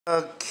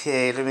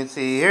Okay, let me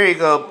see. Here you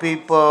go,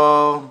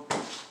 people.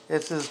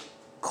 This is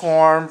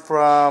corn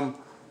from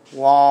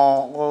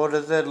what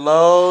is it?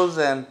 Lowe's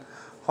and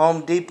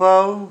Home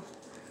Depot.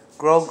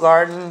 Grow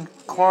Garden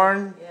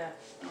corn. Yeah.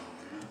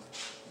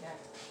 Yeah.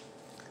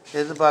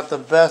 This is about the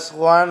best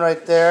one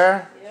right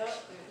there.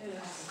 Yep,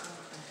 it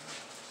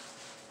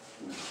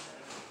is.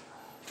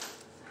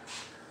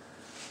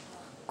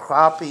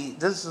 Crappie.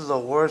 This is the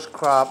worst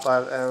crop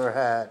I've ever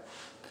had.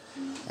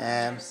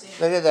 And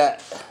look at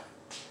that.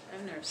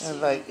 I've never It's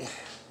seen like, it.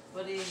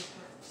 What do you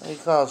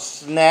call it?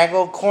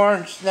 Snaggle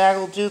corn?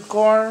 Snaggletooth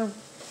corn?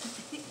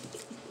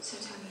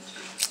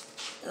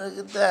 Look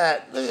at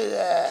that. Look at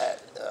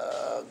that.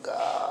 Oh,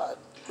 God.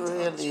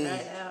 Really? try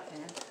it out,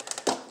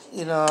 man.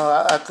 You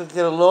know, I could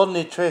get a little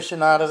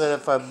nutrition out of it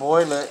if I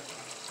boil it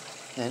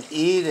and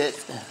eat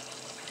it.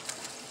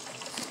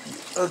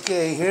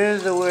 Okay,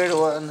 here's the weird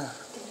one.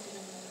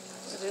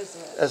 What is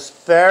it?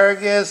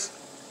 Asparagus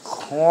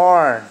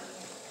corn.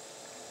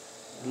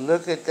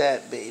 Look at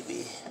that,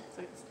 baby.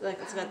 It's like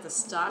it's got the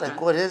stalk Like,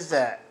 on. what is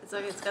that? It's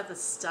like it's got the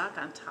stalk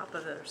on top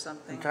of it or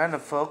something. I'm trying to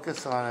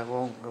focus on it. It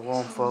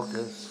won't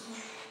focus.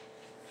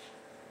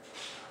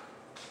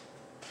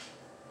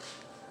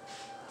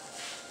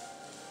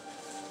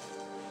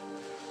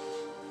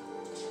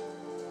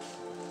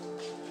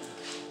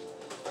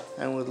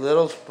 And with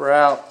little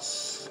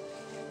sprouts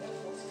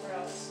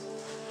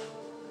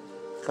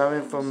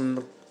coming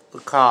from the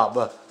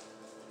cob.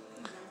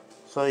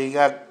 So you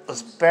got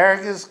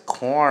asparagus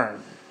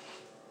corn.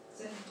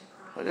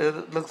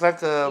 It looks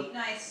like a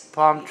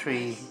palm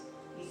tree.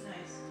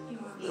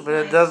 But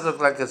it does look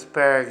like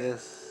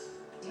asparagus.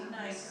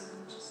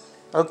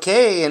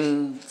 Okay,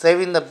 and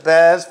saving the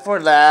best for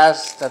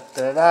last.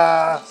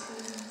 Da-da-da.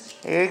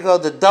 Here you go,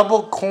 the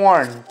double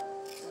corn.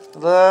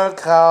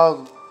 Look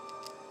how,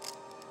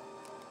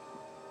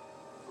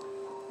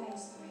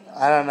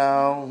 I don't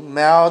know,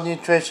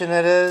 malnutrition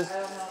it is.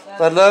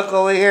 But look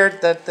over here.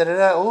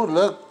 Da-da-da-da. Oh,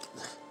 look.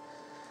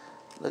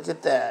 Look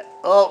at that.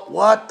 Oh,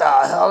 what the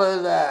hell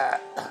is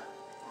that?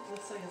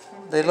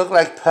 They look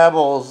like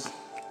pebbles.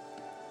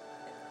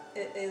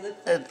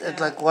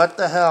 It's like, what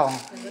the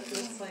hell?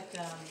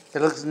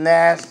 It looks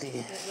nasty.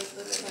 It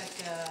looks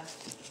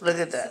like Look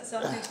at that.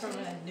 something from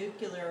a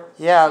nuclear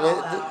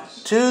Yeah,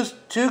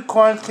 two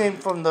corns came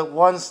from the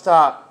one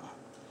stalk.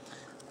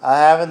 I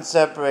haven't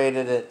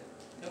separated it.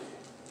 Nope.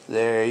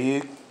 There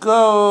you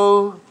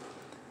go.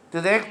 Do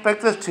they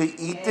expect us to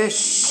eat this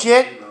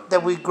shit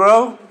that we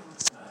grow?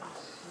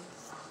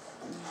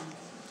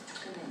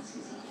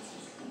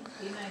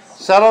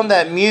 Sell them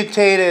that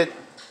mutated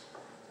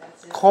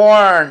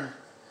corn.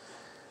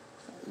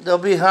 They'll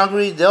be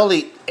hungry. They'll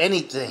eat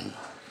anything.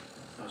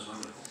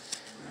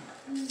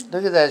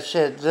 Look at that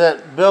shit. Is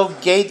that Bill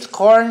Gates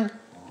corn?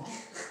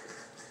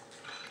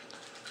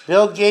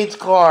 Bill Gates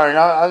corn.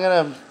 I'm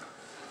gonna.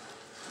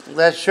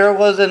 That sure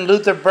wasn't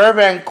Luther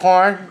Burbank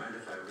corn.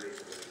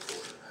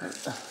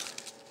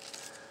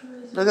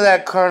 Look at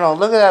that kernel.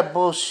 Look at that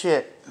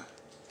bullshit.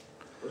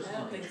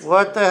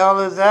 What the hell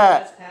is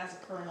that?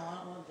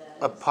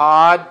 A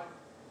pod?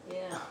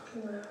 Yeah.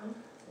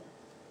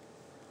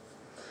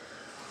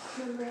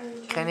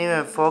 Can't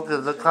even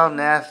focus. Look how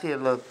nasty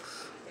it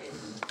looks.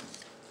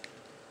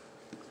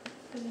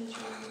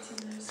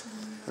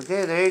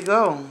 Okay, there you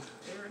go.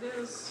 There it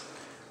is.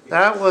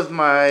 That was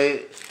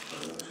my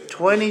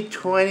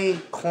 2020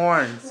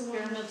 corn.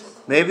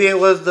 Maybe it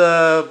was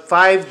the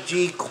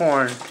 5G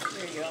corn.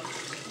 There you go.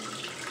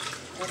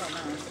 I don't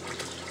know.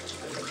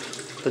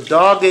 The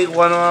dog ate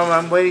one of them.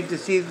 I'm waiting to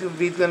see if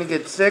he's going to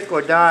get sick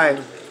or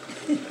die.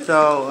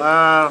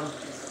 So,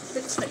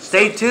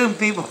 stay tuned,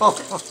 people.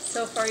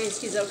 So far,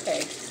 he's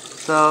okay.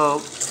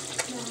 So,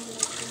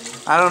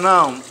 I don't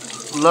know.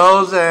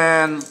 Lowe's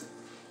and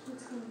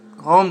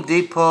Home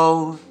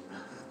Depot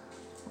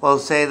will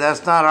say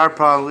that's not our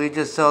problem. We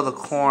just sell the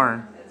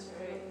corn. That's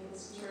right.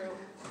 It's true.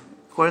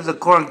 Where's the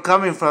corn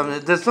coming from?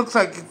 This looks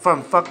like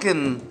from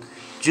fucking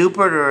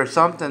Jupiter or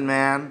something,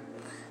 man.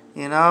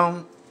 You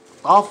know?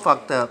 All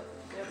fucked up.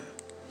 Yep.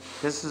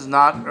 This is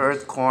not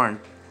Earth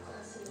corn.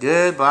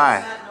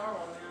 Goodbye.